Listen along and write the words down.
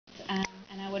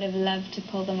would have loved to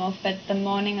pull them off, but the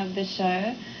morning of the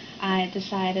show, I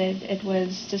decided it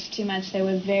was just too much. They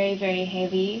were very, very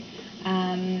heavy,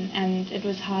 and it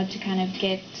was hard to kind of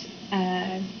get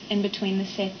in between the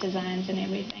set designs and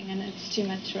everything, and it's too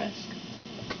much risk.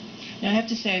 Now I have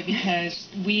to say, because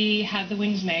we have the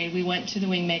wings made, we went to the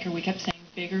wing maker, we kept saying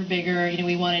bigger, bigger, you know,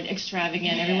 we wanted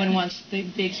extravagant, everyone wants the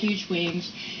big, huge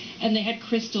wings, and they had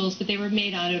crystals, but they were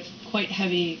made out of quite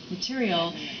heavy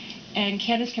material. And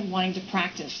Candace kept wanting to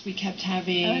practice. We kept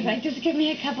having... I was like, just give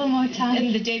me a couple more times.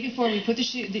 And the day before, we put the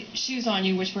shoes on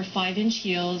you, which were 5-inch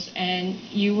heels, and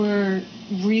you were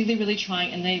really, really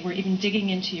trying, and they were even digging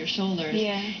into your shoulders.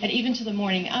 Yeah. And even to the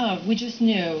morning of, we just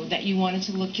knew that you wanted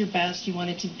to look your best, you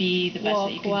wanted to be the best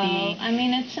that you could be. I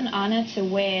mean, it's an honor to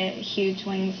wear huge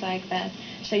wings like that.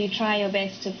 So you try your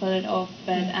best to pull it off,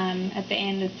 but at the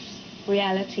end, it's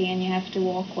reality, and you have to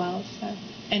walk well, so...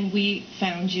 And we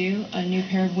found you a new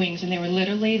pair of wings, and they were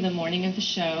literally the morning of the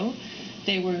show.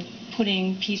 They were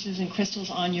putting pieces and crystals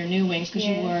on your new wings because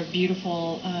you wore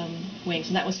beautiful wings,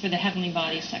 and that was for the Heavenly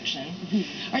Bodies section.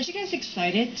 Aren't you guys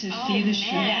excited to see the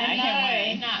show? Yeah, I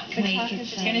can't wait.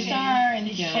 It's going to start in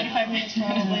 45 minutes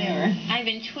probably. I've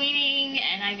been tweeting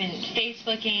and I've been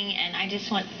Facebooking, and I just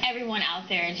want everyone out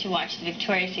there to watch the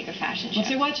Victoria's Secret fashion show. Well, if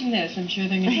they're watching this, I'm sure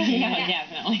they're going to be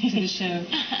definitely to the show.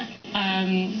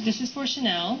 This is for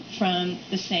Chanel from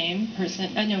the same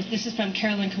person. No, this is from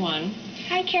Carolyn Kwan.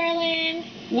 Hi, Carolyn.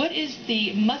 What is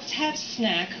the must-have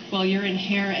snack while you're in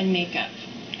hair and makeup?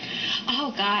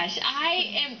 Oh gosh,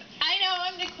 I know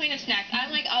I'm the queen of snacks.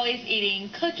 I'm like always eating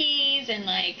cookies and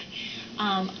like,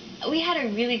 we had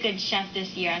a really good chef this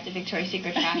year at the Victoria's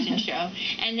Secret fashion show,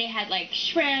 and they had like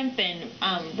shrimp and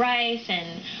rice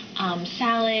and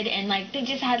salad, and like they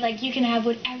just had like, you can have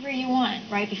whatever you want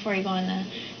right before you go on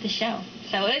the show.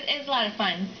 So it's a lot of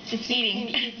fun, just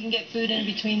eating. You can get food in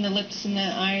between the lips and the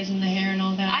eyes and the hair and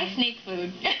all that? I sneak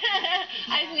food.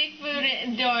 I sneak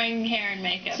food during hair and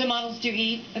makeup. So models do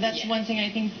eat? That's one thing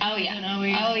I think always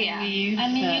leave. I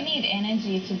mean, you need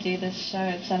energy to do this show.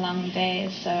 It's a long day,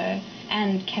 so...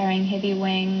 And carrying heavy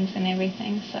wings and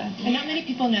everything, so... And not many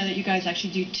people know that you guys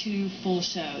actually do 2 full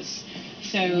shows.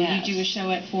 So you do a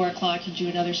show at 4 o'clock, you do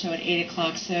another show at 8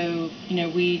 o'clock, so, you know,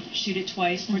 we shoot it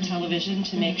twice for television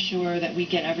to make sure that we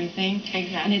get everything.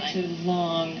 Exactly. And it's a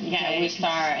long day. We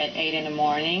start at 8 in the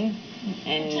morning.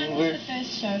 And what time was the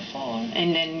first show for?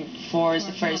 And then 4 is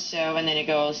the first show, and then it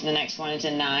goes, the next one is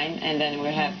at 9, and then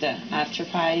we have the after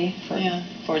party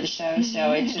for the show,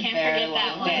 so it's a very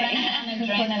long day.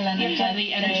 Adrenaline. You have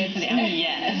the energy for the after.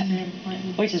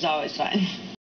 Yes, which is always fun.